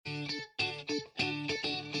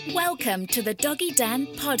Welcome to the Doggy Dan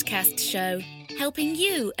podcast show, helping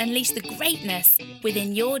you unleash the greatness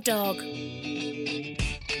within your dog.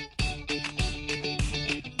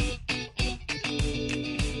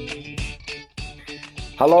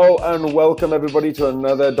 Hello and welcome everybody to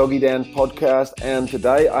another Doggy Dan podcast, and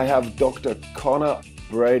today I have Dr. Conor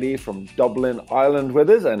Brady from Dublin, Ireland with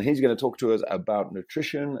us, and he's going to talk to us about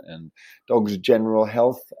nutrition and dogs' general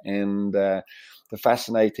health and the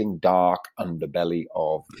fascinating dark underbelly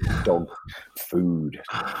of dog food.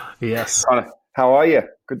 Yes. Conor, how are you?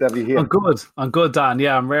 Good to have you here. I'm good, Dan.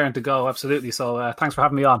 Yeah, I'm raring to go. Absolutely. So thanks for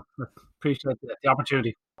having me on. Appreciate the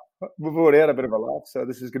opportunity. We've already had a bit of a laugh, so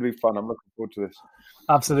this is going to be fun. I'm looking forward to this.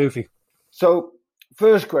 Absolutely. So,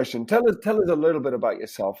 first question: tell us a little bit about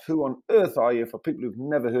yourself. Who on earth are you for people who've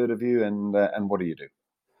never heard of you, and what do you do?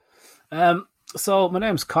 So my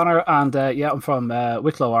name's Conor, and I'm from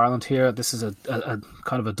Wicklow, Ireland. Here, this is a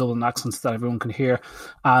kind of a Dublin accent that everyone can hear,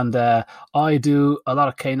 and I do a lot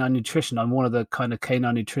of canine nutrition. I'm one of the kind of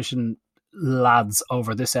canine nutrition lads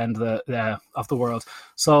over this end of the world.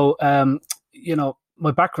 So, my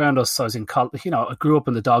background was I was in college. I grew up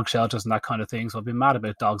in the dog shelters and that kind of thing. So I've been mad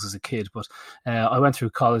about dogs as a kid. But I went through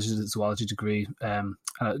college with a zoology degree and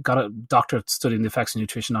I got a doctorate studying the effects of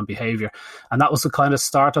nutrition on behaviour. And that was the kind of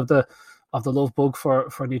start of the love bug for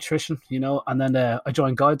nutrition. And then I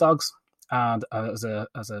joined Guide Dogs and as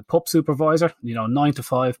a pup supervisor. 9 to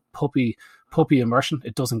 5 puppy immersion.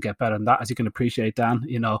 It doesn't get better than that, as you can appreciate, Dan.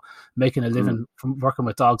 Making a living from working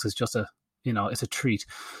with dogs is just it's a treat.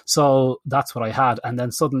 So that's what I had. And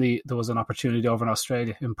then suddenly there was an opportunity over in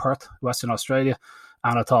Australia, in Perth, Western Australia.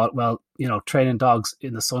 And I thought, well, training dogs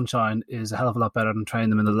in the sunshine is a hell of a lot better than training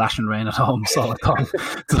them in the lashing rain at home. So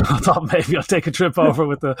I thought maybe I'll take a trip over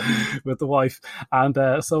with the wife.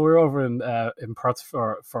 And so we're over in Perth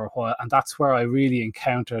for a while. And that's where I really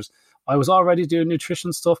encountered. I was already doing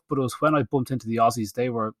nutrition stuff, but it was when I bumped into the Aussies. They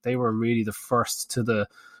were really the first to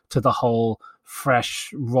the whole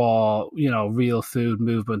fresh, raw, real food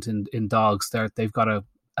movement in dogs. They've got a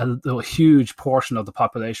huge portion of the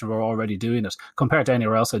population who are already doing it compared to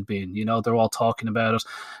anywhere else I'd been. They're all talking about it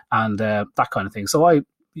and that kind of thing. So I,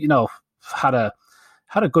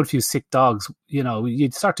 had a good few sick dogs.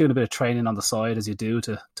 You'd start doing a bit of training on the side as you do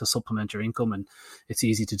to supplement your income, and it's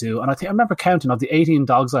easy to do. And I remember counting of the 18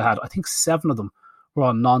 dogs I had, I think 7 of them were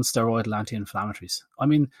on non-steroidal anti-inflammatories. I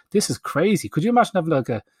mean, this is crazy. Could you imagine having like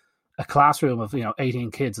a classroom of 18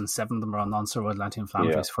 kids and 7 of them are on non-steroidal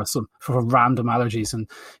anti-inflammatories for random allergies? And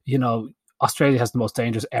Australia has the most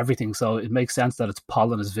dangerous everything, so it makes sense that its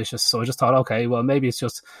pollen is vicious. So I just thought, okay, well, maybe it's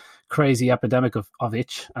just crazy epidemic of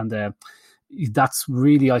itch. And that's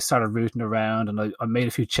really, I started rooting around, and I made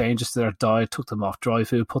a few changes to their diet, took them off dry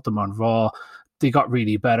food, put them on raw. They got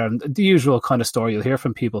really better, and the usual kind of story you'll hear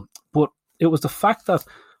from people. But it was the fact that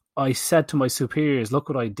I said to my superiors, look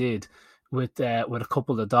what I did with a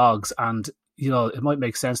couple of dogs, and it might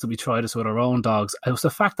make sense that we try this with our own dogs. It was the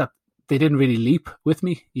fact that they didn't really leap with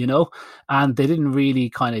me, and they didn't really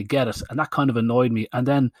kind of get it, and that kind of annoyed me. And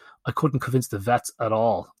then I couldn't convince the vets at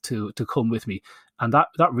all to come with me, and that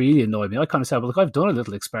really annoyed me. I kind of said, well, look, I've done a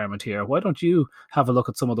little experiment here. Why don't you have a look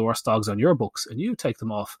at some of the worst dogs on your books and you take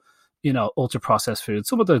them off ultra processed food?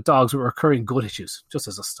 Some of the dogs were recurring gut issues, just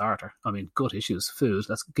as a starter. I mean, gut issues, food,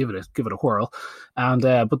 let's give it a whirl. And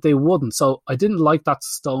but they wouldn't. So I didn't like that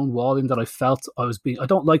stonewalling that I felt I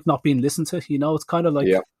don't like not being listened to. It's kind of like,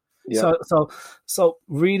 so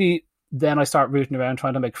really, then I start rooting around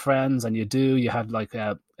trying to make friends, and you had like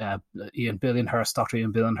Ian Billinghurst, Dr.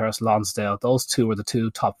 Ian Billinghurst, Lonsdale. Those two were the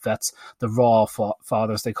 2 top vets, the raw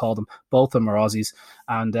fathers they call them. Both of them are Aussies,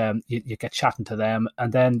 and you get chatting to them,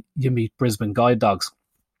 and then you meet Brisbane Guide Dogs.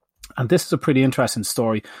 And this is a pretty interesting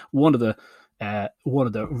story. One of the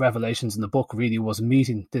revelations in the book really was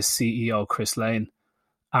meeting this CEO, Chris Lane,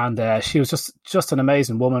 and she was just an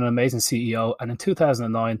amazing woman, an amazing CEO. And in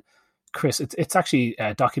 2009. Chris, it's actually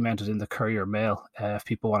documented in the Courier Mail if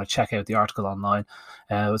people want to check out the article online.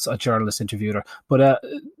 It was a journalist interviewed her. But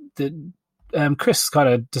Chris kind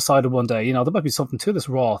of decided one day, there might be something to this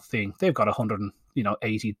raw thing. They've got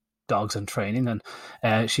 180 dogs in training,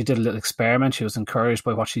 and she did a little experiment. She was encouraged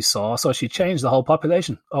by what she saw. So she changed the whole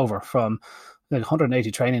population over from like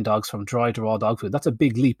 180 training dogs from dry to raw dog food. That's a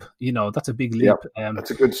big leap. That's a big leap. Yeah,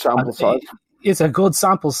 that's a good sample size. It's a good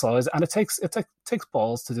sample size, and it takes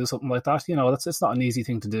balls to do something like that. It's not an easy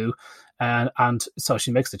thing to do, and so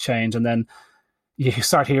she makes the change, and then you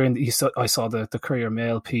start hearing. I saw the Courier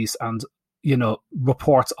Mail piece, and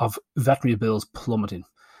reports of veterinary bills plummeting,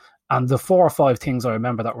 and the 4 or 5 things I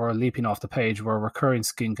remember that were leaping off the page were recurring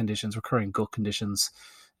skin conditions, recurring gut conditions,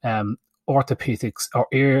 orthopedics or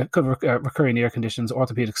recurring ear conditions,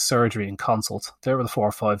 orthopedic surgery, and consult. There were the 4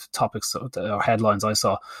 or 5 topics or headlines I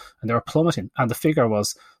saw, and they were plummeting. And the figure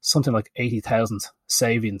was something like $80,000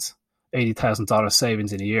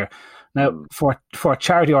 savings in a year. Now, for a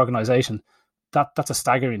charity organization, that's a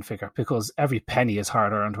staggering figure, because every penny is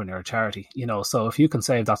hard earned when you're a charity. So if you can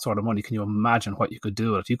save that sort of money, can you imagine what you could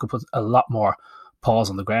do with it? You could put a lot more paws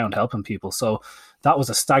on the ground helping people. So that was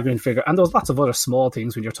a staggering figure. And there was lots of other small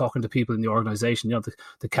things when you're talking to people in the organization.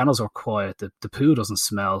 The kennels were quiet, the poo doesn't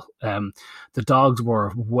smell, the dogs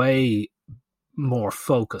were way more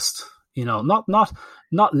focused.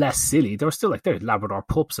 Not less silly. They were still they're Labrador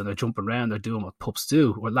pups and they're jumping around, they're doing what pups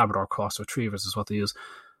do, or Labrador cross retrievers is what they use.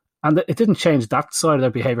 And it didn't change that side of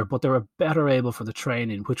their behavior, but they were better able for the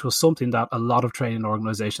training, which was something that a lot of training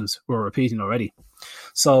organizations were repeating already.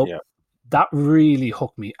 So that really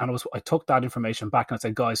hooked me. And I took that information back and I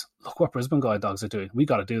said, guys, look what Brisbane Guide Dogs are doing. We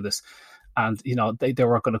got to do this. And, they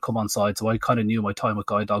weren't going to come on side. So I kind of knew my time with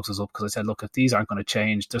Guide Dogs was up, because I said, look, if these aren't going to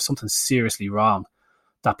change, there's something seriously wrong,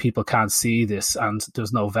 that people can't see this and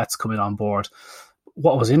there's no vets coming on board.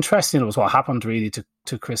 What was interesting was what happened really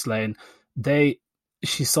to Chris Lane.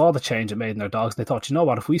 She saw the change it made in their dogs. They thought, you know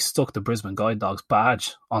what, if we stuck the Brisbane Guide Dogs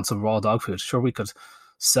badge on some raw dog food, sure, we could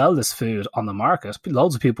sell this food on the market.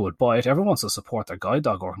 Loads of people would buy it. Everyone wants to support their guide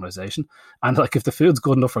dog organization. And if the food's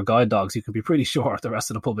good enough for guide dogs, you can be pretty sure the rest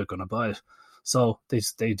of the public are going to buy it. So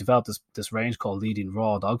they developed this range called Leading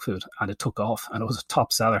Raw Dog Food, and it took off, and it was a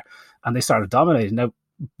top seller, and they started dominating. Now,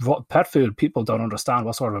 pet food, people don't understand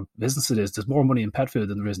what sort of a business it is. There's more money in pet food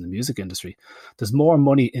than there is in the music industry. There's more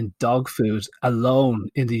money in dog food alone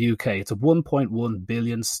in the UK. It's a 1.1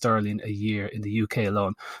 billion sterling a year in the UK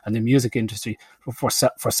alone. And the music industry for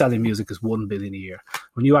selling music is 1 billion a year.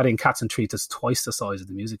 When you add in cats and treats, it's twice the size of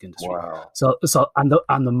the music industry. Wow. So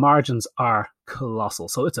the margins are colossal.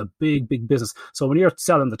 So it's a big, big business. So when you're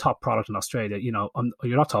selling the top product in Australia, you're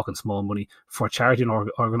not talking small money for a charity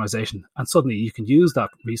organization. And suddenly you can use that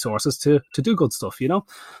resources to do good stuff,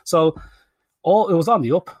 So it was on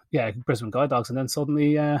the up, Brisbane Guide Dogs. And then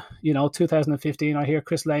suddenly, 2015, I hear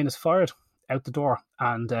Chris Lane is fired out the door,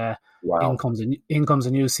 and in comes a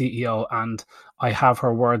new CEO. And I have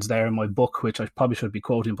her words there in my book, which I probably should be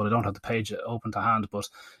quoting, but I don't have the page open to hand. But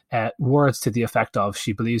words to the effect of,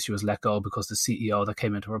 she believes she was let go because the CEO that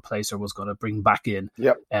came in to replace her was going to bring back in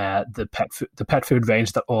the pet food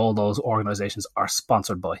range that all those organizations are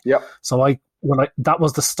sponsored by. So that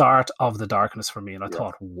was the start of the darkness for me. And I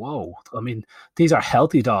thought, whoa, I mean, these are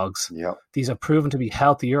healthy dogs. These are proven to be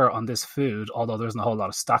healthier on this food, although there isn't a whole lot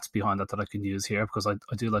of stats behind that I can use here, because I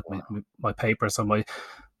do like my papers and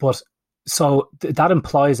so that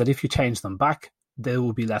implies that if you change them back, they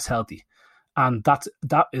will be less healthy. And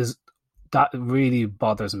that really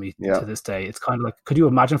bothers me to this day. It's kind of like, could you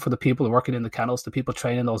imagine for the people working in the kennels, the people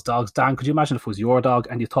training those dogs? Dan, could you imagine if it was your dog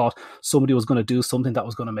and you thought somebody was going to do something that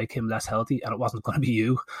was going to make him less healthy, and it wasn't going to be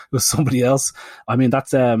you, it was somebody else? I mean,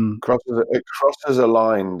 that's it crosses a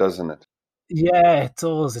line, doesn't it? Yeah, it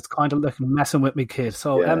does. It's kind of like messing with me, kid.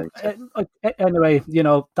 So anyway,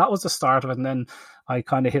 that was the start of it. And then I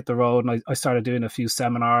kind of hit the road, and I started doing a few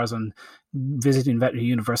seminars and visiting veterinary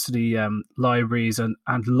university libraries and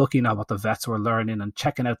looking at what the vets were learning and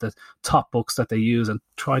checking out the top books that they use and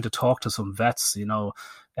trying to talk to some vets.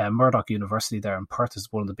 Murdoch University there in Perth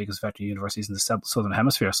is one of the biggest veterinary universities in the Southern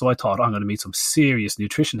Hemisphere. So I thought, I'm going to meet some serious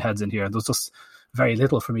nutrition heads in here. And there's just very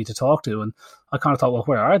little for me to talk to. And I kind of thought, well,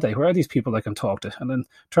 where are they? Where are these people I can talk to? And then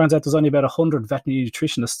turns out there's only about 100 veterinary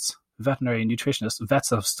nutritionists, vets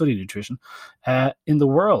that have studied nutrition in the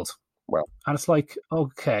world. Well, and it's like,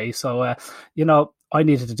 okay, so, I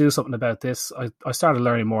needed to do something about this. I started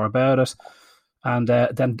learning more about it, and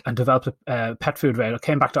developed a pet food range. I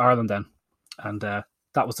came back to Ireland then, and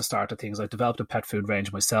that was the start of things. I developed a pet food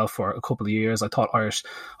range myself for a couple of years. I thought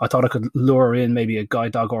I could lure in maybe a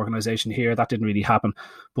guide dog organization here. That didn't really happen,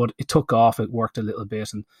 but it took off. It worked a little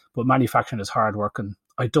bit, but manufacturing is hard work, and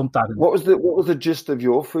I dumped that in. What was the gist of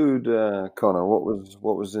your food, Connor?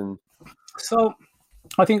 What was in? So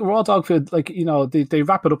I think raw dog food, they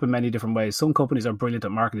wrap it up in many different ways. Some companies are brilliant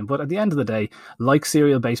at marketing, but at the end of the day, like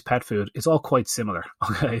cereal-based pet food, it's all quite similar,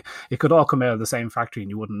 okay? It could all come out of the same factory and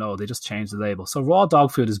you wouldn't know. They just changed the label. So raw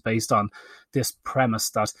dog food is based on this premise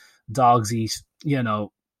that dogs eat,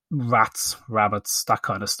 rats, rabbits, that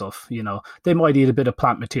kind of stuff. They might eat a bit of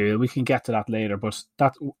plant material. We can get to that later, but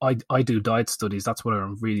that I do diet studies. That's where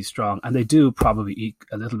I'm really strong. And they do probably eat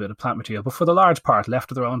a little bit of plant material, but for the large part, left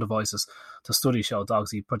to their own devices, the studies show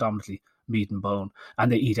dogs eat predominantly meat and bone,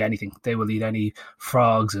 and they eat anything. They will eat any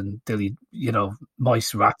frogs, and they'll eat,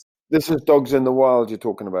 mice, rats. This is Dogs in the Wild you're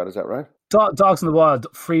talking about, is that right? Dogs in the wild,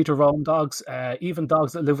 free to roam dogs, even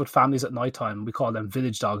dogs that live with families at night time, we call them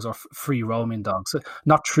village dogs or free roaming dogs,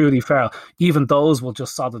 not truly feral. Even those will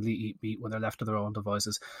just solidly eat meat when they're left to their own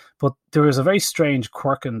devices. But there is a very strange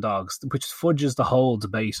quirk in dogs, which fudges the whole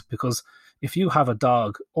debate, because if you have a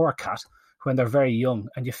dog or a cat when they're very young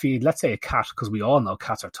and you feed, let's say a cat, because we all know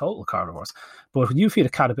cats are total carnivores, but when you feed a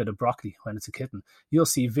cat a bit of broccoli when it's a kitten, you'll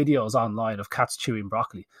see videos online of cats chewing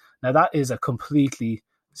broccoli. Now that is a completely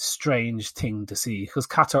strange thing to see, because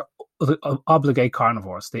cats are obligate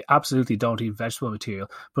carnivores. They absolutely don't eat vegetable material.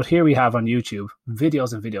 But here we have on YouTube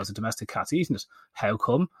videos and videos of domestic cats eating it. How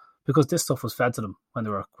come? Because this stuff was fed to them when they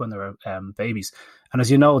were babies. And as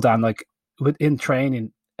you know, Dan, like within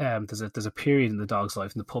training, there's a period in the dog's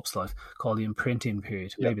life, in the pup's life, called the imprinting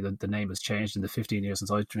period. Yep. Maybe the name has changed in the 15 years since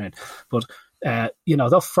I trained. But,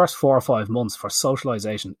 the first 4 or 5 months for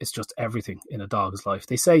socialization, it's just everything in a dog's life.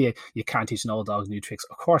 They say you can't teach an old dog new tricks.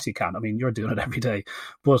 Of course you can. I mean, you're doing it every day.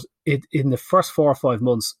 But in the first 4 or 5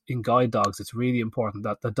 months in guide dogs, it's really important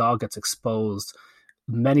that the dog gets exposed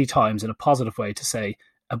many times in a positive way to, say,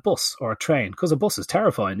 a bus or a train, because a bus is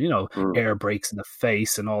terrifying, air breaks in the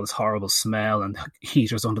face and all this horrible smell and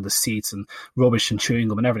heaters under the seats and rubbish and chewing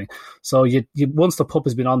gum and everything. So you once the pup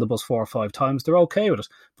has been on the bus 4 or 5 times, they're okay with it.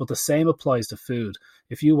 But the same applies to food.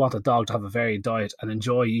 If you want a dog to have a varied diet and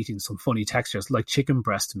enjoy eating some funny textures like chicken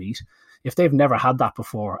breast meat, if they've never had that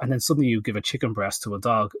before, and then suddenly you give a chicken breast to a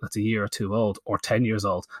dog that's a year or 2 old or 10 years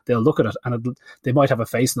old, they'll look at it and they might have a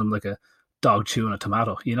face in them like a dog chewing a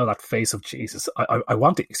tomato, that face of Jesus. I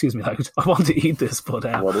want to, I want to eat this, but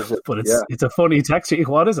what is it? But it's a funny texture.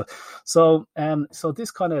 What is it? So this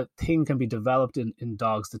kind of thing can be developed in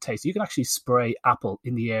dogs to taste. You can actually spray apple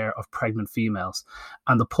in the air of pregnant females,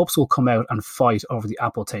 and the pups will come out and fight over the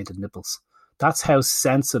apple tainted nipples. That's how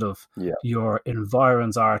sensitive your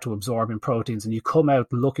environs are to absorbing proteins, and you come out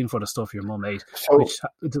looking for the stuff your mum ate.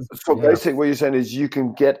 So basically what you're saying is you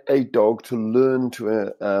can get a dog to learn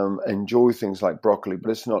to enjoy things like broccoli,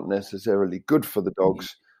 but it's not necessarily good for the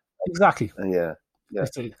dogs. Exactly.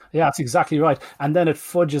 That's exactly right. And then it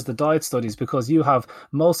fudges the diet studies, because you have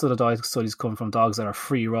most of the diet studies come from dogs that are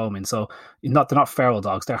free roaming. So they're not feral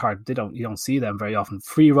dogs. They're hard. You don't see them very often.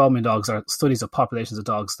 Free roaming dogs are studies of populations of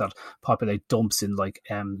dogs that populate dumps in like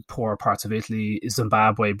poorer parts of Italy,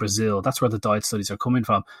 Zimbabwe, Brazil. That's where the diet studies are coming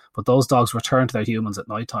from. But those dogs return to their humans at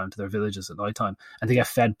nighttime, to their villages at nighttime, and they get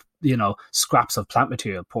fed scraps of plant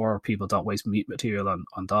material. Poor people don't waste meat material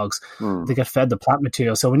on dogs. They get fed the plant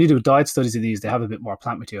material. So when you do diet studies of these, they have a bit more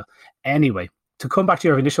plant material. Anyway, to come back to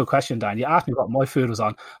your initial question, Dan, you asked me what my food was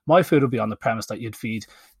on. My food would be on the premise that you'd feed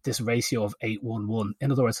this ratio of 8-1-1.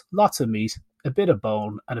 In other words, lots of meat, a bit of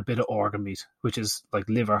bone, and a bit of organ meat, which is like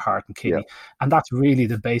liver, heart, and kidney. Yeah. And that's really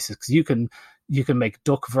the basics. You can make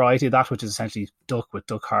duck variety of that, which is essentially duck with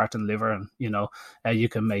duck heart and liver, and you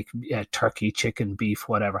can make turkey, chicken, beef,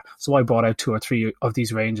 whatever. So I brought out 2 or 3 of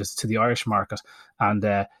these ranges to the Irish market,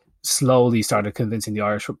 and slowly started convincing the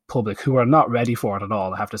Irish public, who are not ready for it at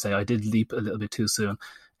all. I have to say, I did leap a little bit too soon,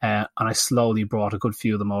 and I slowly brought a good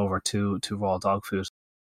few of them over to raw dog food.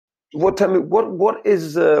 Tell me, what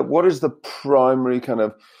is the primary kind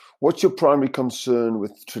of, what's your primary concern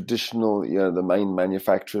with traditional, the main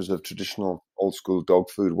manufacturers of traditional old school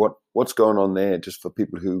dog food? What's going on there, just for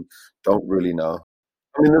people who don't really know?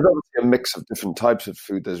 I mean, there's obviously a mix of different types of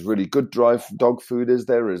food. There's really good dry dog food. Is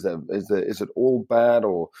it all bad,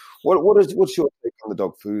 or what's your take on the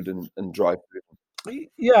dog food and dry food?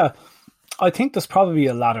 Yeah, I think there's probably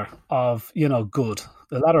a ladder of a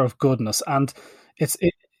ladder of goodness, and it's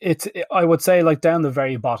I would say, like, down the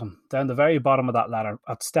very bottom of that ladder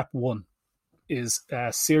at step 1 is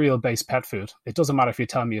cereal-based pet food. It doesn't matter if you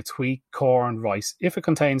tell me it's wheat, corn, rice. If it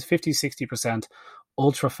contains 50-60%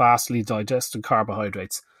 ultra-fastly digested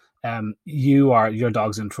carbohydrates, your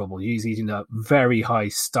dog's in trouble. He's eating a very high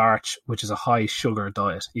starch, which is a high sugar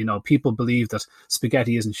diet. People believe that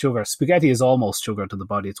spaghetti isn't sugar. Spaghetti is almost sugar to the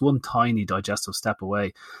body. It's one tiny digestive step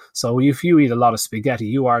away. So if you eat a lot of spaghetti,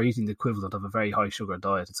 you are eating the equivalent of a very high sugar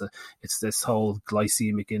diet. It's this whole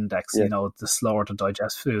glycemic index. Yeah. The slower to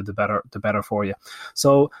digest food, the better for you.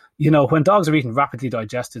 So when dogs are eating rapidly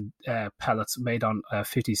digested pellets made on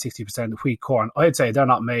 50-60% wheat, corn, I'd say they're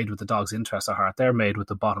not made with the dog's interest at heart. They're made with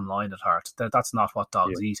the bottom line at heart. That's not what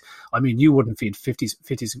dogs eat. I mean, you wouldn't feed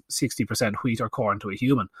 50-60% wheat or corn to a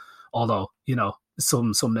human, although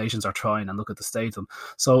some nations are trying, and look at the state of them.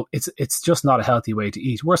 So it's just not a healthy way to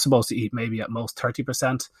eat. We're supposed to eat maybe at most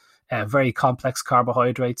 30% very complex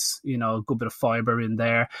carbohydrates, a good bit of fiber in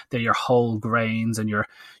there. They're your whole grains and your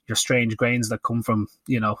strange grains that come from,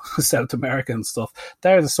 South America and stuff.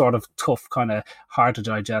 They're the sort of tough, kind of hard to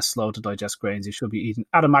digest, slow to digest grains you should be eating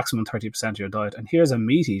at a maximum 30% of your diet. And here's a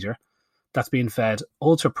meat eater that's being fed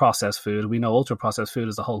ultra-processed food. We know ultra-processed food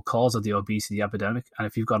is the whole cause of the obesity epidemic. And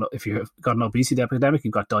if you've got an obesity epidemic,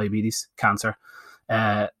 you've got diabetes, cancer,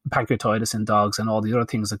 pancreatitis in dogs, and all the other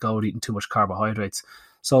things that go with eating too much carbohydrates.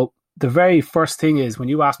 So the very first thing is, when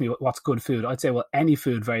you ask me what's good food, I'd say, well, any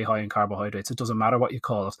food very high in carbohydrates, it doesn't matter what you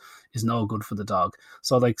call it, is no good for the dog.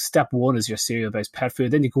 So like step one is your cereal-based pet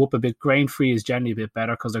food. Then you go up a bit. Grain-free is generally a bit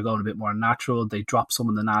better because they're going a bit more natural. They drop some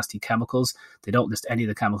of the nasty chemicals. They don't list any of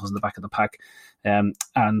the chemicals in the back of the pack.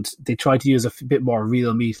 And they try to use a bit more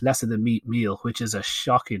real meat, less of the meat meal, which is a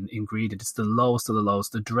shocking ingredient. It's the lowest of the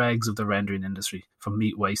lowest, the dregs of the rendering industry from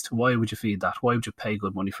meat waste. Why would you feed that? Why would you pay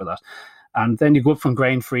good money for that? And then you go up from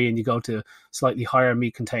grain-free and you go to slightly higher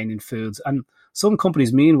meat-containing foods. And some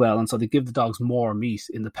companies mean well, and so they give the dogs more meat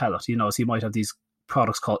in the pellet. So you might have these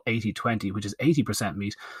products called 80-20, which is 80%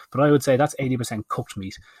 meat. But I would say that's 80% cooked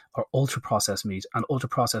meat or ultra-processed meat. And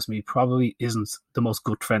ultra-processed meat probably isn't the most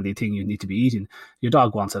gut-friendly thing you need to be eating. Your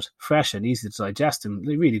dog wants it fresh and easy to digest and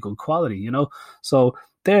really good quality, So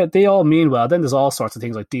they all mean well. Then there's all sorts of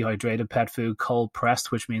things like dehydrated pet food, cold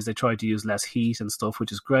pressed, which means they try to use less heat and stuff,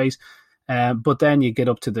 which is great. But then you get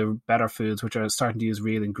up to the better foods, which are starting to use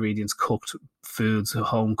real ingredients, cooked foods,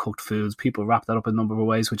 home cooked foods. People wrap that up in a number of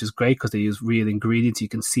ways, which is great because they use real ingredients. You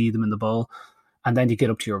can see them in the bowl. And then you get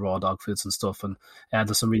up to your raw dog foods and stuff. And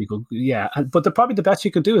there's some really good, but probably the best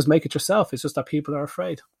you can do is make it yourself. It's just that people are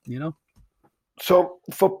afraid, So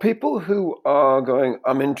for people who are going,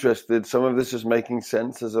 I'm interested, some of this is making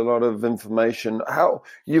sense. There's a lot of information. How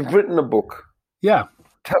you've written a book. Yeah.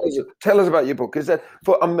 Tell us about your book. Is that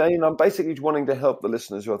I'm basically wanting to help the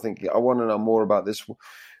listeners who are thinking, I want to know more about this.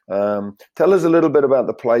 Tell us a little bit about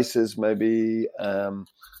the places, maybe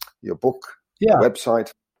your book,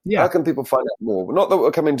 website. Yeah. How can people find out more? Not that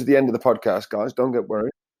we're coming to the end of the podcast, guys. Don't get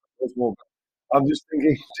worried. There's more. I'm just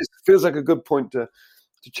thinking, it just feels like a good point to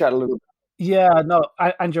chat a little bit. Yeah, no,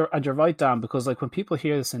 and you're right, Dan, because like when people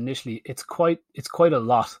hear this initially, it's quite a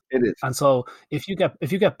lot. It is. And so if you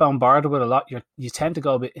get bombarded with a lot, you tend to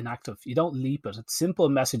go a bit inactive. You don't leap it. It's simple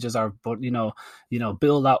messages are, but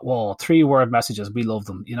build that wall. 3-word messages, we love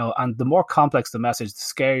them. And the more complex the message, the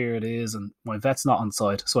scarier it is. And my vet's not on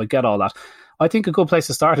side, so I get all that. I think a good place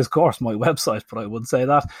to start is, of course, my website, but I would say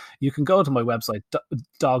that you can go to my website,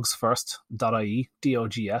 dogsfirst.ie,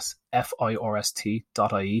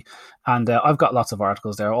 dogsfirst.ie, and I've got lots of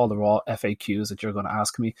articles there, all the raw FAQs that you're going to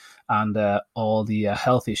ask me, and all the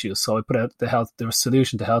health issues. So I put out the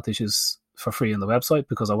solution to health issues for free on the website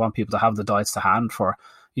because I want people to have the diets to hand for,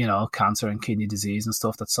 cancer and kidney disease and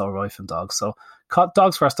stuff that's so rife in dogs. So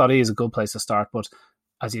dogsfirst.ie is a good place to start, but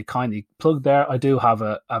as you kindly plugged there, I do have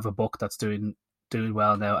a book that's doing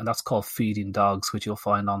well now, and that's called Feeding Dogs, which you'll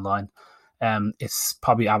find online. It's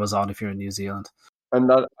probably Amazon if you're in New Zealand.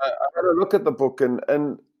 And I had a look at the book,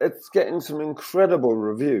 and it's getting some incredible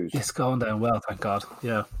reviews. It's going down well, thank God.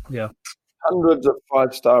 Yeah. Hundreds of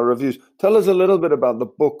 5-star reviews. Tell us a little bit about the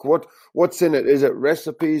book. What's in it? Is it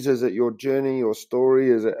recipes? Is it your journey, your story?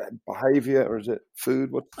 Is it behavior, or is it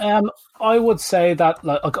food? I would say that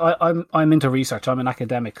I'm into research. I'm an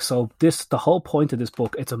academic, so the whole point of this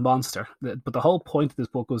book, it's a monster. But the whole point of this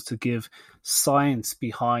book was to give science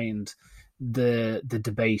behind the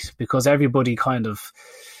debate, because everybody kind of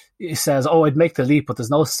says, "Oh, I'd make the leap," but there's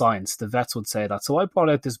no science. The vets would say that. So I brought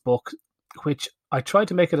out this book, which I tried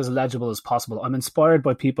to make it as legible as possible. I'm inspired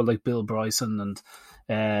by people like Bill Bryson and,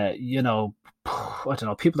 I don't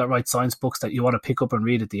know, people that write science books that you want to pick up and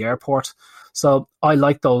read at the airport. So I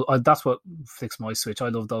like those. That's what flips my switch. I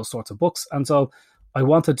love those sorts of books. And so I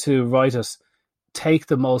wanted to take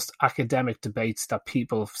the most academic debates that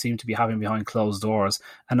people seem to be having behind closed doors,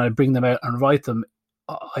 and I bring them out and write them,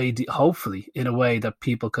 hopefully, in a way that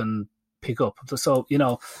people can pick up. So,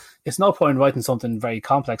 it's no point writing something very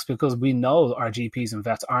complex, because we know our GPs and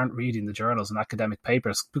vets aren't reading the journals and academic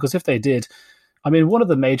papers, because if they did, one of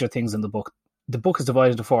the major things in the book is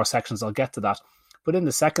divided into 4 sections. I'll get to that. But in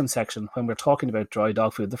the second section, when we're talking about dry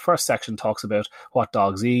dog food, the first section talks about what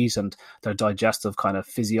dogs eat and their digestive kind of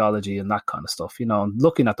physiology and that kind of stuff, and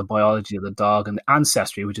looking at the biology of the dog and the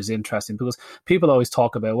ancestry, which is interesting, because people always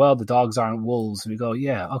talk about, well, the dogs aren't wolves. And we go,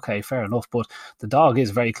 yeah, okay, fair enough. But the dog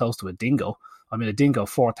is very close to a dingo. A dingo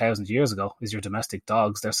 4,000 years ago is your domestic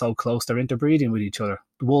dogs. They're so close, they're interbreeding with each other.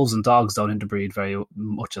 Wolves and dogs don't interbreed very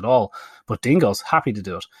much at all, but dingoes, happy to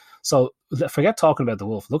do it. So forget talking about the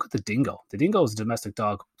wolf. Look at the dingo. The dingo was a domestic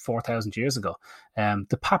dog 4,000 years ago.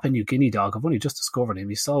 The Papua New Guinea dog, I've only just discovered him.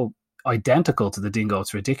 He's so identical to the dingo,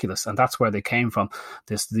 it's ridiculous. And that's where they came from.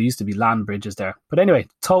 There used to be land bridges there. But anyway,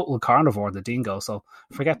 total carnivore, the dingo. So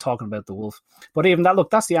forget talking about the wolf. But even that, look,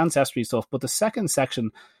 that's the ancestry stuff. But the second section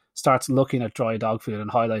starts looking at dry dog food and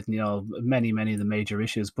highlighting, many of the major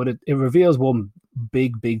issues. But it reveals one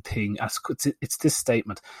big thing. It's this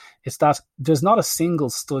statement. It's that there's not a single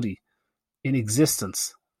study in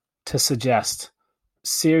existence to suggest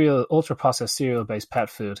ultra-processed cereal-based pet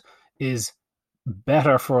food is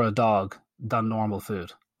better for a dog than normal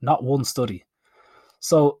food. Not one study.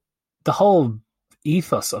 So the whole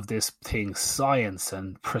ethos of this thing, science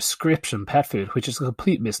and prescription pet food, which is a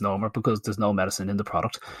complete misnomer because there's no medicine in the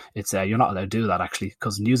product. It's you're not allowed to do that actually,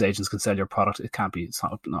 because newsagents can sell your product. It's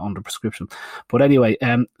not under prescription. But anyway,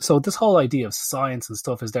 so this whole idea of science and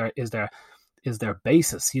stuff is their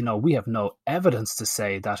basis. We have no evidence to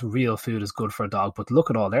say that real food is good for a dog, but look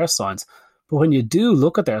at all their science. But when you do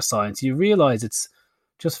look at their science, you realize it's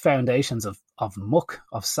just foundations of muck,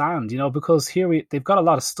 of sand, because they've got a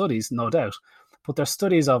lot of studies, no doubt, but they're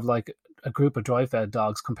studies of like a group of dry-fed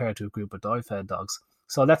dogs compared to a group of dry-fed dogs.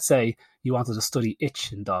 So let's say you wanted to study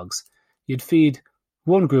itch in dogs. You'd feed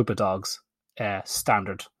one group of dogs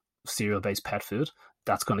standard cereal-based pet food.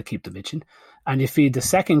 That's going to keep them itching. And you feed the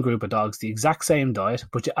second group of dogs the exact same diet,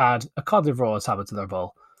 but you add a cod liver oil tablet to their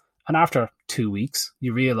bowl. And after 2 weeks,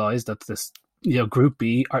 you realise that this group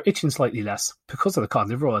B are itching slightly less because of the cod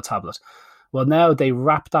liver oil tablet. Well, now they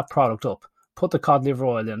wrap that product up, put the cod liver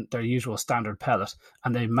oil in their usual standard pellet,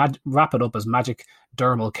 and they wrap it up as Magic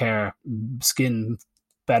Dermal Care skin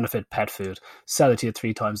benefit pet food, sell it to you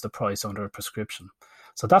 3 times the price under a prescription.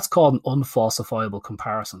 So that's called an unfalsifiable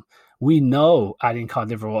comparison. We know adding cod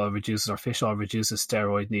liver oil reduces, or fish oil reduces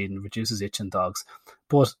steroid need and reduces itch in dogs.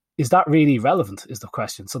 But is that really relevant is the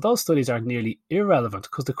question. So those studies are nearly irrelevant,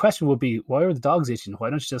 because the question would be, why are the dogs itching? Why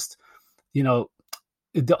don't you just,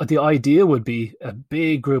 the idea would be a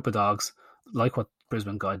big group of dogs, like what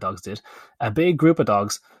Brisbane Guide Dogs did, a big group of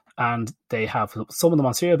dogs, and they have some of them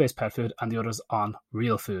on cereal-based pet food and the others on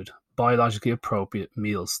real food, biologically appropriate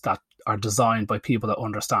meals that are designed by people that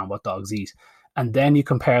understand what dogs eat. And then you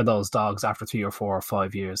compare those dogs after 3 or 4 or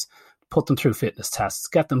 5 years, put them through fitness tests,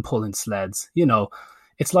 get them pulling sleds.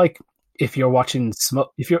 It's like if you're watching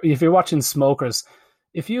if you're watching smokers,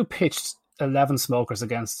 if you pitched 11 smokers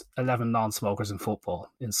against 11 non-smokers in football,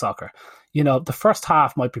 in soccer, the first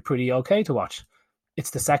half might be pretty okay to watch.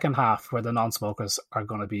 It's the second half where the non-smokers are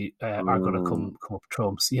going to be come up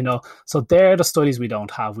trumps. So they're the studies we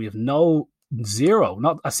don't have. We have zero,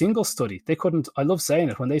 not a single study. They couldn't. I love saying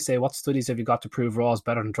it when they say, what studies have you got to prove raw is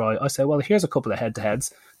better than dry? I say, well, here's a couple of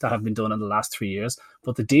head-to-heads that have been done in the last 3 years.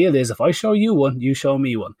 But the deal is, if I show you one, you show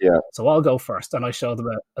me one. Yeah. So I'll go first, and I show them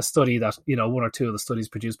a study that, 1 or 2 of the studies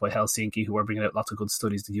produced by Helsinki, who are bringing out lots of good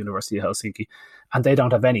studies, the University of Helsinki, and they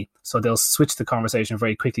don't have any. So they'll switch the conversation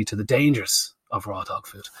very quickly to the dangers of raw dog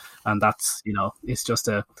food. And that's, it's just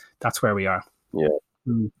that's where we are. Yeah.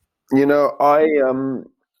 I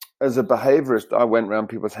as a behaviorist, I went around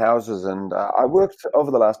people's houses, and I worked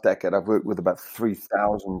over the last decade. I've worked with about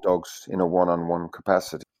 3,000 dogs in a one-on-one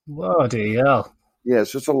capacity. Bloody hell. Yeah,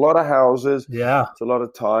 it's just a lot of houses. Yeah. It's a lot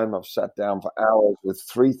of time. I've sat down for hours with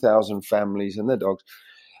 3,000 families and their dogs.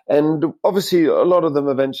 And obviously, a lot of them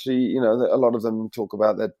eventually, a lot of them talk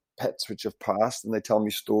about their pets which have passed, and they tell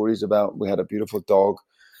me stories about, we had a beautiful dog.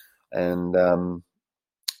 And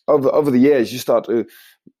over the years,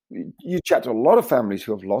 you chat to a lot of families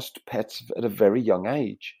who have lost pets at a very young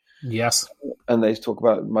age. Yes. And they talk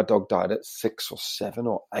about, my dog died at 6 or 7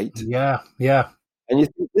 or 8. Yeah. And you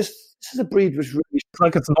think this is a breed which really... It's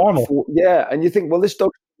like it's normal. And you think, well, this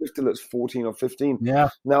dog lived till it's 14 or 15. Yeah.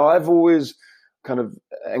 Now, I've always kind of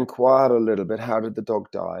inquired a little bit, how did the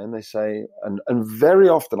dog die? And they say, and very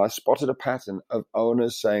often I spotted a pattern of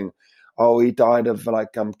owners saying, oh, he died of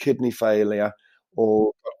kidney failure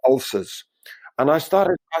or ulcers. And I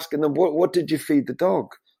started asking them, what did you feed the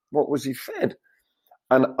dog? What was he fed?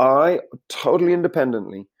 And I, totally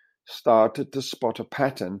independently, started to spot a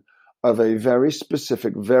pattern of a very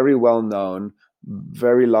specific, very well-known,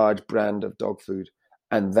 very large brand of dog food.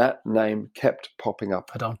 And that name kept popping up.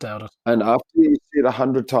 I don't doubt it. And after you see it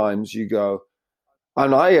 100 times, you go...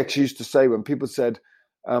 And I actually used to say, when people said,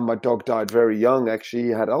 my dog died very young, actually, he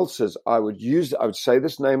had ulcers, I would say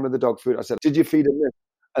this name of the dog food. I said, did you feed him this?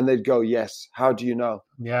 And they'd go, yes. How do you know?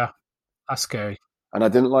 Yeah, that's scary. And I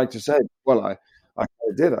didn't like to say, well, I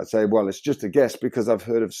did. I'd say, well, it's just a guess, because I've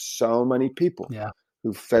heard of so many people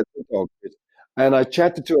who fed the dog. And I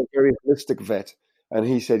chatted to a very holistic vet, and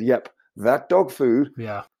he said, yep, that dog food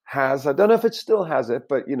has, I don't know if it still has it,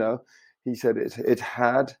 but, he said it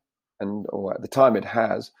had, or at the time it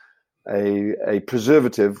has, a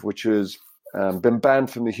preservative which has been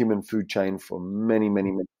banned from the human food chain for many,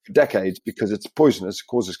 many, many decades because it's poisonous,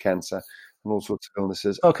 causes cancer and all sorts of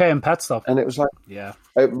illnesses. Okay, and pet stuff. And it was like, yeah,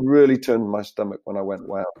 it really turned my stomach when I went,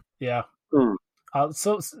 wow. Yeah. Mm.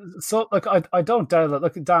 So like I don't doubt that.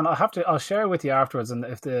 Look, Dan, I'll share with you afterwards, and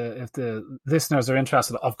if the listeners are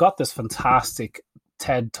interested, I've got this fantastic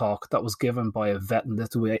TED talk that was given by a vet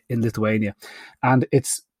in Lithuania, and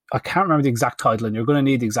I can't remember the exact title, and you're going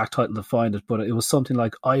to need the exact title to find it, but it was something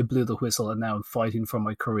like "I blew the whistle and now I'm fighting for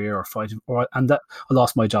my career," and that I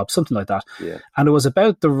lost my job, something like that. Yeah. And it was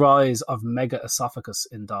about the rise of megaesophagus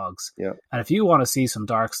in dogs. Yeah. And if you want to see some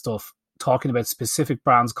dark stuff, talking about specific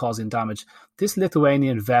brands causing damage, this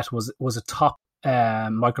Lithuanian vet was a top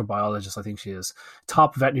microbiologist, I think she is,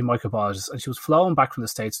 top veterinary microbiologist, and she was flown back from the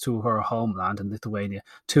States to her homeland in Lithuania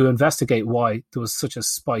to investigate why there was such a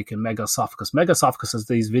spike in megaesophagus. Megaesophagus is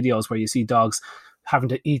these videos where you see dogs having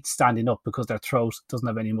to eat standing up because their throat doesn't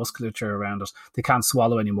have any musculature around it. They can't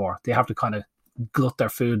swallow anymore. They have to kind of glut their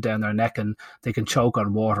food down their neck, and they can choke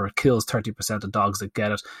on water. It kills 30% of dogs that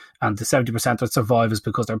get it, and the 70% that survive is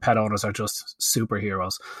because their pet owners are just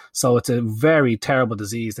superheroes. So it's a very terrible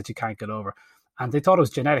disease that you can't get over. And they thought it was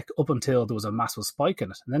genetic up until there was a massive spike in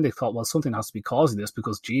it. And then they thought, well, something has to be causing this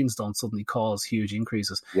because genes don't suddenly cause huge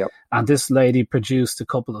increases. Yep. And this lady produced a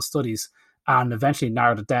couple of studies and eventually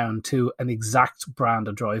narrowed it down to an exact brand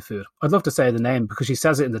of dry food. I'd love to say the name because she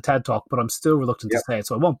says it in the TED Talk, but I'm still reluctant to say it,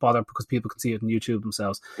 so I won't bother because people can see it on YouTube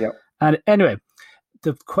themselves. Yep. And anyway,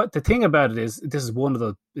 the thing about it is, this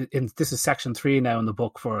is section 3 now in the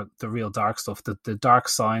book for the real dark stuff, the dark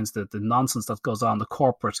science, the nonsense that goes on, the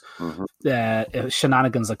corporate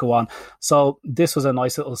shenanigans that go on. So this was a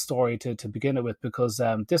nice little story to begin it with, because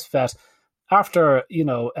this vet, after,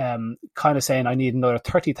 kind of saying I need another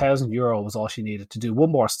 30,000 euro was all she needed to do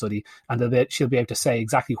one more study, and she'll be able to say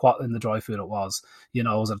exactly what in the dry food it was.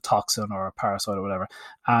 Was it a toxin or a parasite or whatever?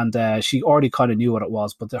 And she already kind of knew what it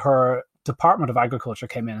was, but her Department of Agriculture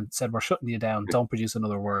came in and said, we're shutting you down. Don't produce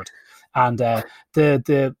another word. And here's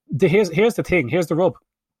the thing. Here's the rub.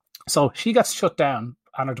 So she gets shut down,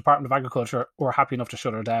 and her Department of Agriculture were happy enough to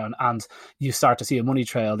shut her down. And you start to see a money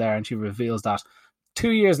trail there, and she reveals that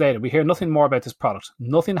 2 years later, we hear nothing more about this product.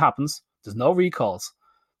 Nothing happens. There's no recalls.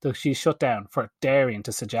 She's shut down for daring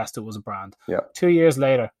to suggest it was a brand. Yeah. 2 years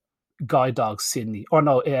later, guide dogs, Sydney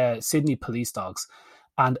police dogs,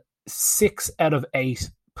 and 6 out of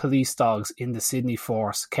 8 police dogs in the Sydney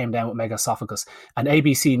force came down with megaesophagus. And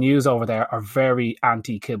ABC News over there are very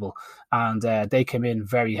anti-kibble, and they came in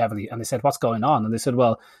very heavily, and they said, what's going on? And they said,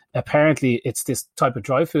 well, apparently it's this type of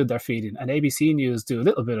dry food they're feeding. And ABC News do a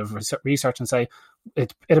little bit of research and say,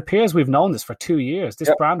 it appears we've known this for 2 years.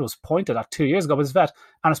 This brand was pointed at 2 years ago by this vet,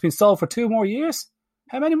 and it's been sold for 2 more years.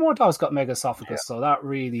 How many more dogs got megaesophagus? Yeah. So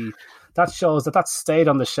that shows that stayed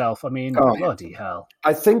on the shelf. I mean, bloody hell.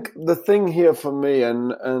 I think the thing here for me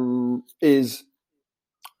and is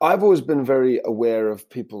I've always been very aware of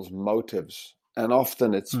people's motives, and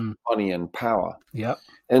often it's money and power. Yeah.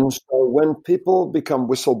 And so when people become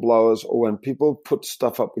whistleblowers, or when people put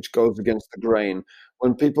stuff up which goes against the grain,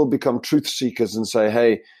 when people become truth seekers and say,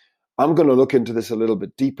 hey, I'm going to look into this a little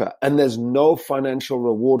bit deeper, and there's no financial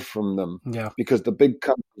reward from them, because the big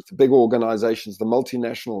companies, the big organizations, the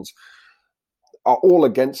multinationals are all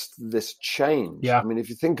against this change. Yeah. I mean, if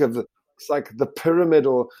you think of it's like the pyramid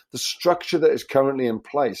or the structure that is currently in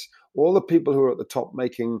place, all the people who are at the top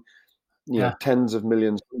making tens of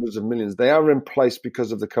millions, hundreds of millions, they are in place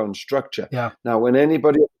because of the current structure. Yeah. Now, when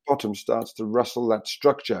anybody at the bottom starts to rustle that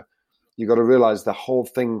structure, you got to realize the whole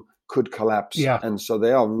thing could collapse. Yeah. And so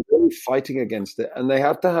they are really fighting against it. And they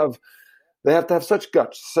have to have such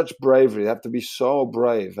guts, such bravery. They have to be so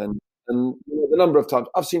brave. And the number of times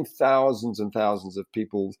I've seen thousands and thousands of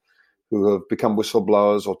people who have become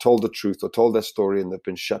whistleblowers or told the truth or told their story, and they've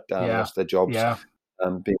been shut down, lost their jobs,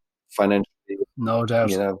 being financially, no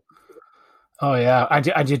doubt. Oh yeah,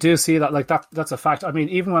 and you do see that, like that's a fact. I mean,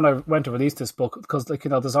 even when I went to release this book, because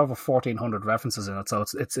there's over 1,400 references in it, so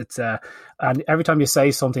it's and every time you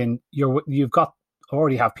say something, you've got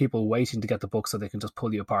already have people waiting to get the book so they can just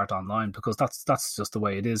pull you apart online, because that's just the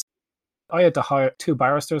way it is. I had to hire two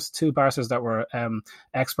barristers that were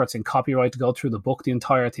experts in copyright to go through the book. The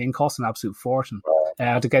entire thing cost an absolute fortune. I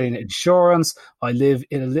had to get in insurance. I live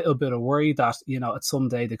in a little bit of worry that,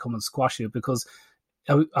 someday they come and squash you, because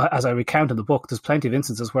as I recount in the book, there's plenty of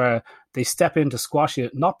instances where they step in to squash you,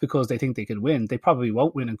 not because they think they can win. They probably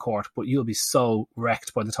won't win in court, but you'll be so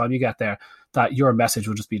wrecked by the time you get there that your message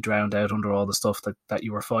will just be drowned out under all the stuff that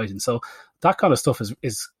you were fighting. So that kind of stuff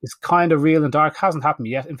is kind of real and dark. Hasn't happened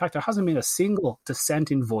yet. In fact, there hasn't been a single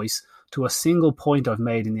dissenting voice to a single point I've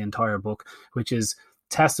made in the entire book, which is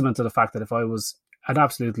testament to the fact that if I was an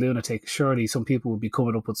absolute lunatic, surely some people would be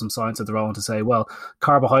coming up with some science of their own to say, well,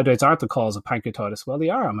 carbohydrates aren't the cause of pancreatitis. Well, they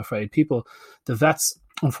are, I'm afraid. The vets,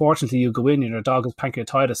 unfortunately, you go in and your dog has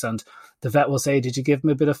pancreatitis and the vet will say, did you give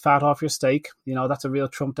him a bit of fat off your steak? That's a real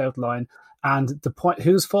trumped out line. And the point,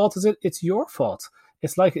 whose fault is it? It's your fault.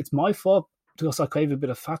 It's like, it's my fault because I gave a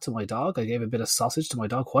bit of fat to my dog. I gave a bit of sausage to my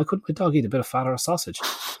dog. Why couldn't my dog eat a bit of fat or a sausage?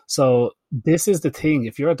 So this is the thing.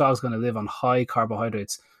 If your dog's going to live on high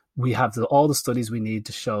carbohydrates, we have all the studies we need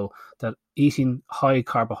to show that eating high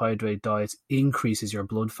carbohydrate diets increases your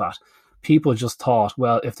blood fat. People just thought,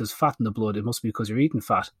 well, if there's fat in the blood, it must be because you're eating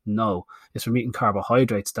fat. No, it's from eating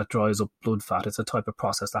carbohydrates that dries up blood fat. It's a type of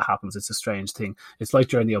process that happens. It's a strange thing. It's like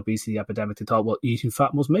during the obesity epidemic, they thought, well, eating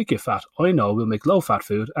fat must make you fat. I know, we'll make low-fat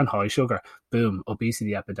food and high sugar. Boom,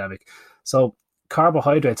 obesity epidemic. So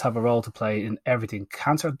carbohydrates have a role to play in everything.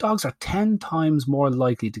 Cancer, dogs are 10 times more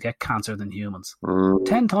likely to get cancer than humans.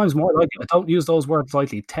 10 times more likely. I don't use those words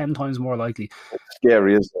lightly. 10 times more likely. It's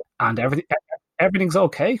scary, isn't it? And everything's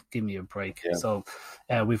okay. Give me a break. Yeah. So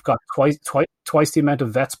we've got twice the amount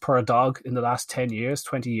of vets per dog in the last 10 years,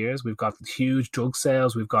 20 years. We've got huge drug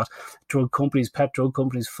sales. We've got drug companies, pet drug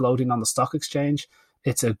companies floating on the stock exchange.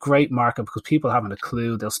 It's a great market because people haven't a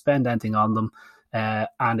clue. They'll spend anything on them.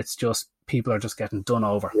 And it's just, people are just getting done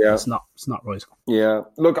over. Yeah. It's not right. Yeah.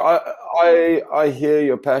 Look, I hear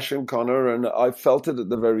your passion, Connor, and I felt it at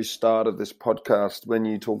the very start of this podcast when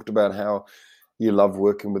you talked about how you love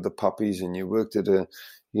working with the puppies and you worked at a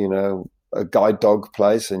guide dog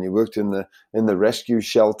place and you worked in the rescue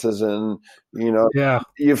shelters and,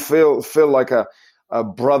 you feel like a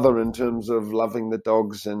brother in terms of loving the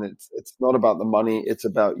dogs, and it's not about the money. It's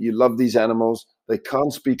about, you love these animals. They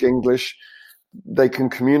can't speak English. They can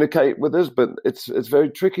communicate with us, but it's very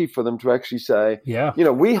tricky for them to actually say,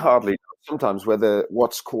 we hardly know sometimes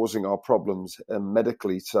what's causing our problems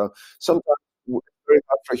medically. So sometimes it's very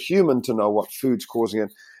hard for a human to know what food's causing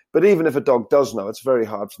it. But even if a dog does know, it's very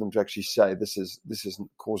hard for them to actually say this isn't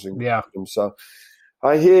causing them. So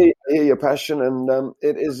I hear your passion, and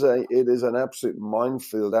it is an absolute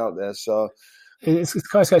minefield out there. So. It's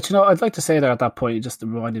quite sketchy. I'd like to say there at that point, you just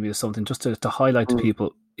reminded me of something, just to highlight to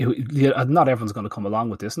people. Not everyone's going to come along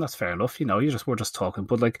with this, and that's fair enough. We're just talking,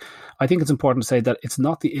 but I think it's important to say that it's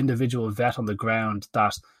not the individual vet on the ground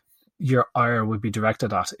that your ire would be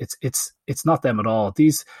directed at. It's not them at all.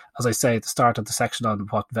 These, as I say at the start of the section on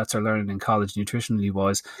what vets are learning in college nutritionally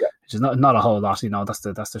wise, which is not a whole lot.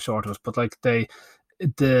 That's the short of it. But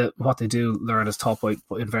what they do learn is taught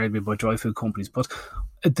invariably by dry food companies. But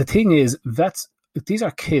the thing is, vets, these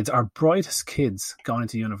are kids, our brightest kids going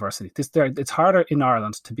into university. It's harder in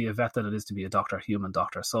Ireland to be a vet than it is to be a doctor, human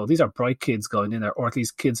doctor. So these are bright kids going in there, or at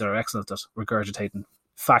least kids that are excellent at regurgitating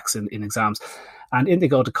facts in exams. And in they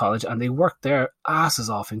go to college and they work their asses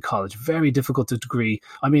off in college. Very difficult to degree.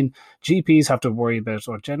 I mean, GPs have to worry about,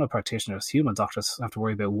 or general practitioners, human doctors have to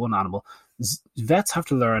worry about one animal. Vets have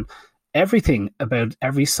to learn everything about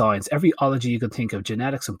every science, every ology you can think of,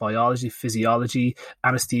 genetics and biology, physiology,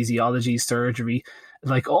 anesthesiology, surgery,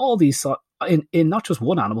 all these in not just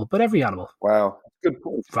one animal, but every animal. Wow. Good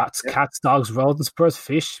point. Rats, cats, dogs, rodents, birds,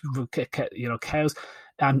 fish, cows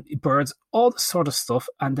and birds, all this sort of stuff.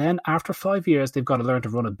 And then after 5 years, they've got to learn to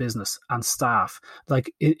run a business and staff.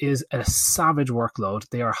 It is a savage workload.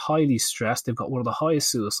 They are highly stressed. They've got one of the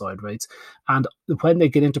highest suicide rates. And when they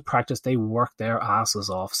get into practice, they work their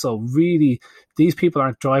asses off. So really, these people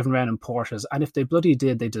aren't driving around in Porsches. And if they bloody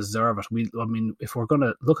did, they deserve it. If we're going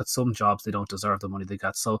to look at some jobs, they don't deserve the money they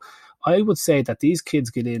get. So I would say that these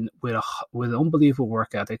kids get in with an unbelievable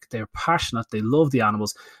work ethic. They're passionate. They love the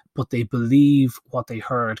animals, but they believe what they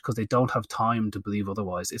heard because they don't have time to believe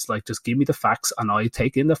otherwise. It's like, just give me the facts and I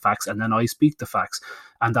take in the facts and then I speak the facts.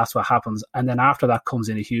 And that's what happens. And then after that comes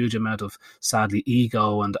in a huge amount of, sadly,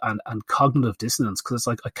 ego and cognitive dissonance, because it's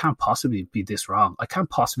like, I can't possibly be this wrong. I can't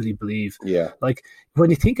possibly believe. Yeah. When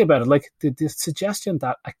you think about it, the suggestion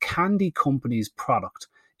that a candy company's product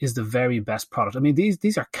is the very best product. I mean,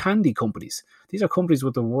 these are candy companies. These are companies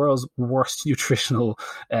with the world's worst nutritional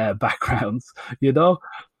backgrounds,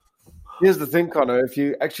 Here's the thing, Connor. If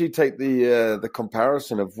you actually take the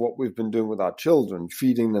comparison of what we've been doing with our children,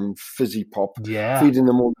 feeding them fizzy pop, feeding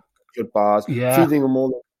them all the good bars, feeding them all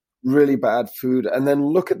the really bad food, and then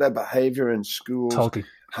look at their behavior in school, totally.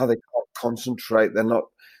 how they can't concentrate. They're not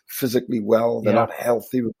physically well. They're not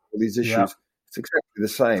healthy with all these issues. Yeah. It's exactly the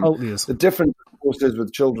same. Totally is. The difference, of course, is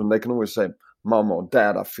with children. They can always say, "Mum or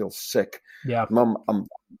Dad, I feel sick." Yeah. "Mum,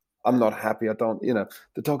 I'm not happy. I don't."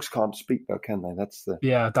 The dogs can't speak though, can they? That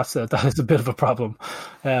is a bit of a problem,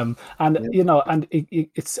 I'm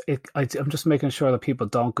just making sure that people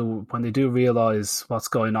don't go when they do realize what's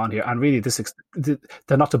going on here. And really,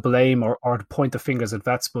 they're not to blame or to point the fingers at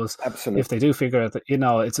vets, but absolutely, if they do figure it,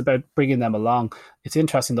 it's about bringing them along. It's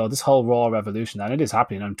interesting though, this whole raw revolution, and it is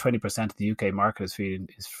happening. And 20% of the UK market is feeding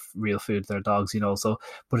real food to their dogs.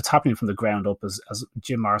 But it's happening from the ground up, as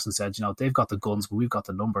Jim Morrison said. They've got the guns, but we've got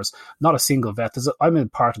the numbers. Not a single vet. I'm in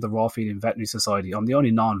part of the Raw Feeding Veterinary Society. I'm the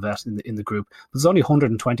only non-vet in the group. There's only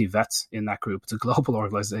 120 vets in that group. It's a global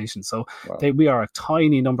organization. So we are a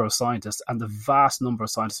tiny number of scientists, and the vast number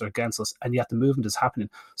of scientists are against us, and yet the movement is happening.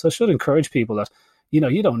 So it should encourage people that,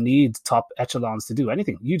 you don't need top echelons to do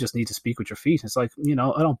anything. You just need to speak with your feet. It's like,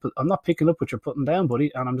 I'm not picking up what you're putting down,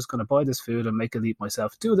 buddy, and I'm just going to buy this food and make it eat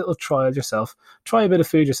myself. Do a little trial yourself. Try a bit of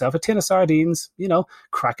food yourself. A tin of sardines,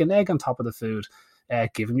 crack an egg on top of the food.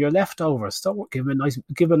 Give him your leftovers. Give him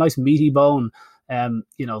a nice meaty bone.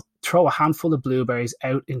 Throw a handful of blueberries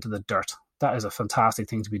out into the dirt. That is a fantastic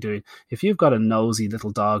thing to be doing. If you've got a nosy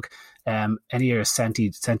little dog, any of your senti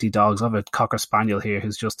dogs, I have a Cocker Spaniel here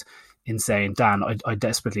who's just insane. Dan, I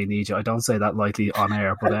desperately need you. I don't say that lightly on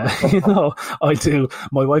air, but I do.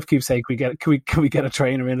 My wife keeps saying, can we get a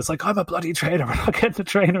trainer in? It's like, I'm a bloody trainer. We're not getting a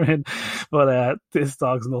trainer in. But this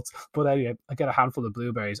dog's nuts. But anyway, I get a handful of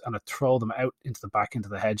blueberries and I throw them out into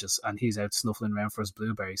the hedges, and he's out snuffling around for his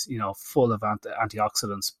blueberries. Full of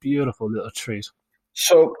antioxidants. Beautiful little treat.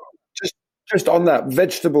 So just on that,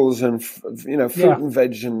 vegetables and fruit and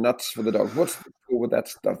veg and nuts for the dog. What's the deal with that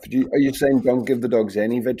stuff? Are you saying don't give the dogs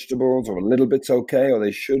any vegetables, or a little bit's okay, or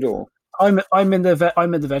they should? Or I'm in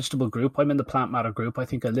the vegetable group. I'm in the plant matter group. I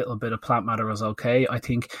think a little bit of plant matter is okay. I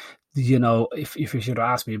think, if you should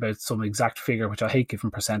ask me about some exact figure, which I hate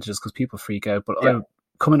giving percentages because people freak out, but I'm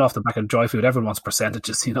coming off the back of dry food, everyone wants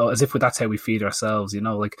percentages, as if that's how we feed ourselves,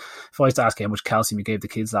 like if I was to ask you how much calcium you gave the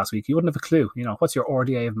kids last week, you wouldn't have a clue. What's your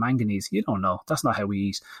RDA of manganese? You don't know. That's not how we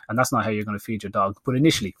eat, and that's not how you're going to feed your dog. But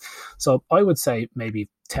initially, so I would say maybe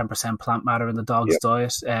 10% plant matter in the dog's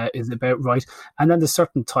diet is about right. And then there's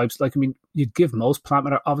certain types, you'd give most plant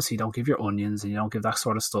matter. Obviously, you don't give your onions and you don't give that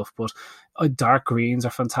sort of stuff, but dark greens are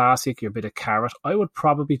fantastic. Your bit of carrot. I would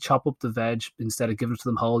probably chop up the veg instead of giving it to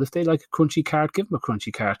them whole. If they like a crunchy carrot, give them a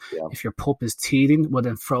crunchy carrot. Yeah. If your pup is teething, well,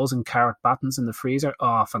 then frozen carrot battens in the freezer.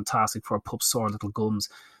 Oh, fantastic for a pup's sore little gums,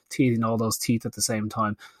 teething all those teeth at the same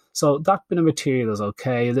time. So that bit of material is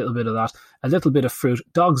okay, a little bit of that, a little bit of fruit.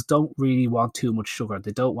 Dogs don't really want too much sugar.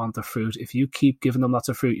 They don't want the fruit. If you keep giving them lots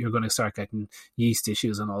of fruit, you're going to start getting yeast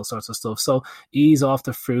issues and all sorts of stuff. So ease off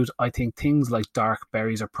the fruit. I think things like dark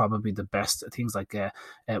berries are probably the best. Things like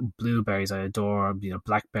blueberries I adore,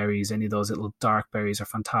 blackberries, any of those little dark berries are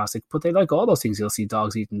fantastic. But they like all those things. You'll see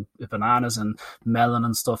dogs eating bananas and melon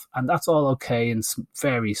and stuff, and that's all okay in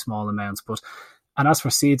very small amounts. And as for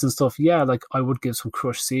seeds and stuff, I would give some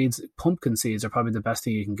crushed seeds. Pumpkin seeds are probably the best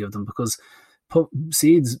thing you can give them, because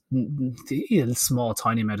seeds, they eat a small,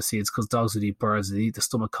 tiny amount of seeds because dogs would eat birds. They eat the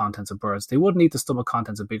stomach contents of birds. They wouldn't eat the stomach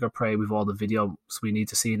contents of bigger prey. We've all the videos we need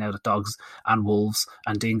to see now that dogs and wolves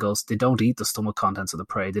and dingoes, they don't eat the stomach contents of the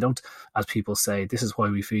prey. They don't, as people say, this is why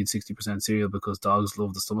we feed 60% cereal, because dogs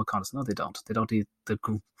love the stomach contents. No, they don't. They don't eat the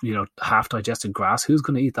half-digested grass. Who's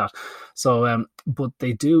going to eat that? So, but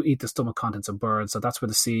they do eat the stomach contents of birds. So that's where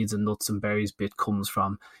the seeds and nuts and berries bit comes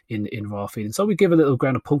from in raw feeding. So we give a little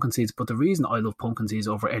ground of pumpkin seeds, but the reason I love pumpkin seeds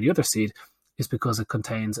over any other seed is because it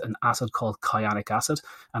contains an acid called kyanic acid,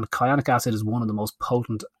 and kyanic acid is one of the most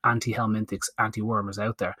potent anti-helminthics, anti-wormers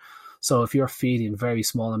out there. So if you're feeding very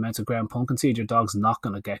small amounts of ground pumpkin seed, your dog's not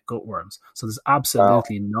going to get gut worms. So there's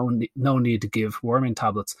absolutely no need to give worming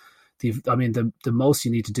tablets. The most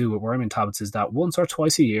you need to do with worming tablets is that once or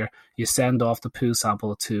twice a year, you send off the poo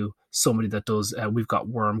sample to somebody that does, we've got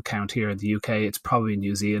worm count here in the UK. It's probably in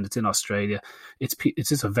New Zealand. It's in Australia. It's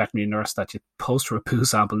just a veterinary nurse that you post for a poo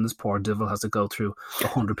sample, and this poor devil has to go through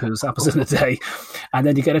 100 poo samples in a day. And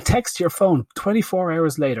then you get a text to your phone 24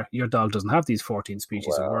 hours later. Your dog doesn't have these 14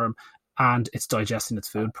 species of worm, and it's digesting its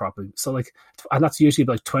food properly. So and that's usually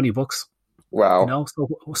like $20. Wow.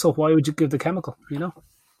 So why would you give the chemical,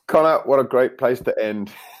 Connor, what a great place to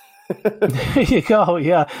end. There you go.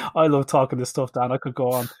 Yeah, I love talking this stuff, Dan. I could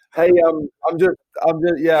go on. Hey, I'm just,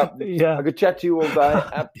 I could chat to you all day.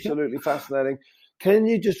 Absolutely fascinating. Can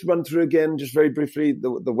you just run through again, just very briefly, the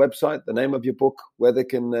website, the name of your book, where they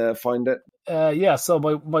can find it? So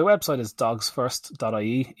my website is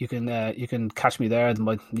dogsfirst.ie. You can catch me there.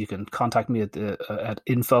 You can contact me at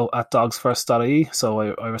info@dogsfirst.ie. So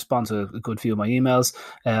I respond to a good few of my emails.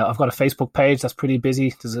 I've got a Facebook page that's pretty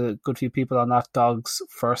busy. There's a good few people on that, Dogs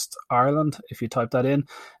First Ireland. If you type that in,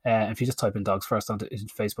 if you just type in Dogs First on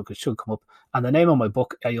Facebook, it should come up. And the name of my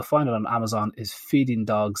book, you'll find it on Amazon, is Feeding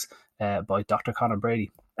Dogs by Dr. Conor Brady.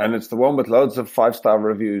 And it's the one with loads of 5-star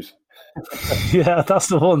reviews. Yeah, that's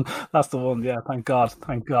the one. Yeah, thank God.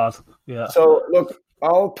 Yeah. So look,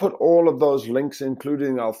 I'll put all of those links,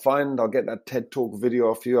 including I'll get that TED Talk video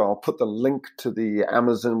of you. I'll put the link to the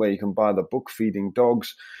Amazon where you can buy the book Feeding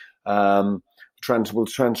Dogs. We'll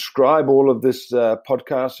transcribe all of this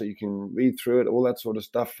podcast so you can read through it, all that sort of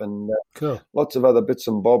stuff, and cool. Lots of other bits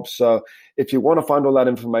and bobs. So if you want to find all that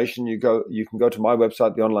information, you can go to my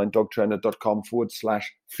website,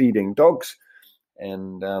 theonlinedogtrainer.com/feeding dogs.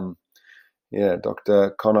 And Dr.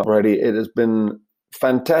 Conor Brady, it has been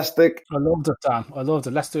fantastic. I loved it, Dan. I loved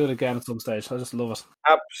it. Let's do it again at some stage. I just love it.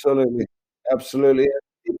 Absolutely.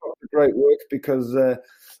 Keep up the great work, because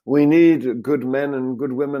we need good men and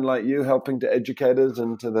good women like you helping to educate us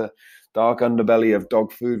into the dark underbelly of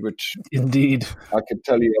dog food, which indeed I could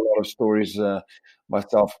tell you a lot of stories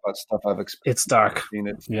myself about stuff I've experienced. It's dark.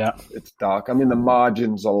 It's dark. I mean, the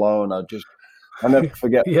margins alone I never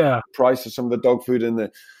forget the price of some of the dog food in the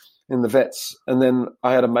vets. And then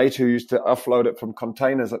I had a mate who used to offload it from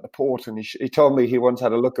containers at the port, and he told me he once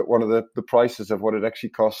had a look at one of the prices of what it actually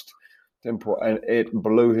cost to import, and it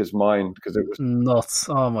blew his mind, because it was nuts.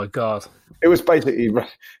 Oh my God. It was basically, you don't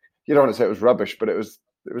want to say it was rubbish, but it was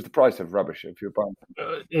the price of rubbish if you're buying.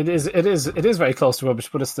 It is very close to rubbish,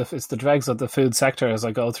 but it's the dregs of the food sector. As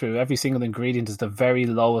I go through, every single ingredient is the very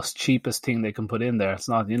lowest, cheapest thing they can put in there. It's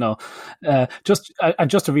not, just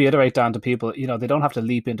to reiterate, Dan, to people, they don't have to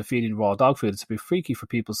leap into feeding raw dog food. It's a bit freaky for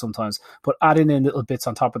people sometimes, but adding in little bits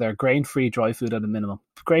on top of their grain-free dry food at a minimum.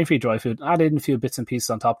 Grain-free dry food, add in a few bits and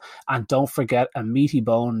pieces on top, and don't forget a meaty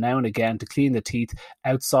bone now and again to clean the teeth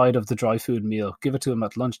outside of the dry food meal. Give it to them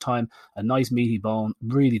at lunchtime, a nice meaty bone.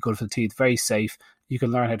 Really good for the teeth, very safe. You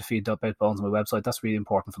can learn how to feed bait bones on my website. That's really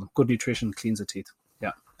important for them. Good nutrition cleans the teeth.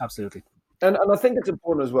 Yeah, absolutely. And I think it's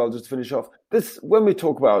important as well, just to finish off, this, when we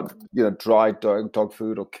talk about dry dog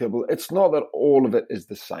food or kibble, it's not that all of it is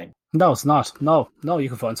the same. No, it's not. No, you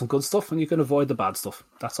can find some good stuff and you can avoid the bad stuff.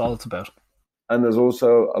 That's all it's about. And there's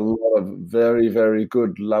also a lot of very, very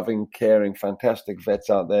good, loving, caring, fantastic vets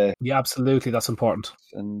out there. Yeah, absolutely. That's important.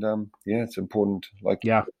 And it's important,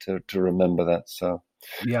 to remember that. So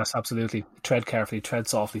yes, absolutely. Tread carefully, tread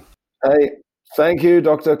softly. Hey, thank you,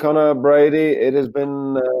 Dr. Conor Brady. It has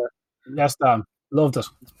been yes, Dan. Loved it.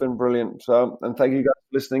 It's been brilliant. So, and thank you guys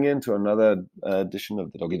for listening in to another edition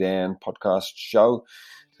of the Doggy Dan podcast show.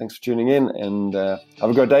 Thanks for tuning in, and have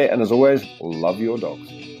a good day. And as always, love your dogs.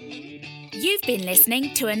 You've been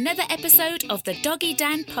listening to another episode of the Doggy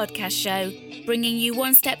Dan podcast show, bringing you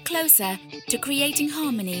one step closer to creating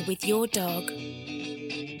harmony with your dog.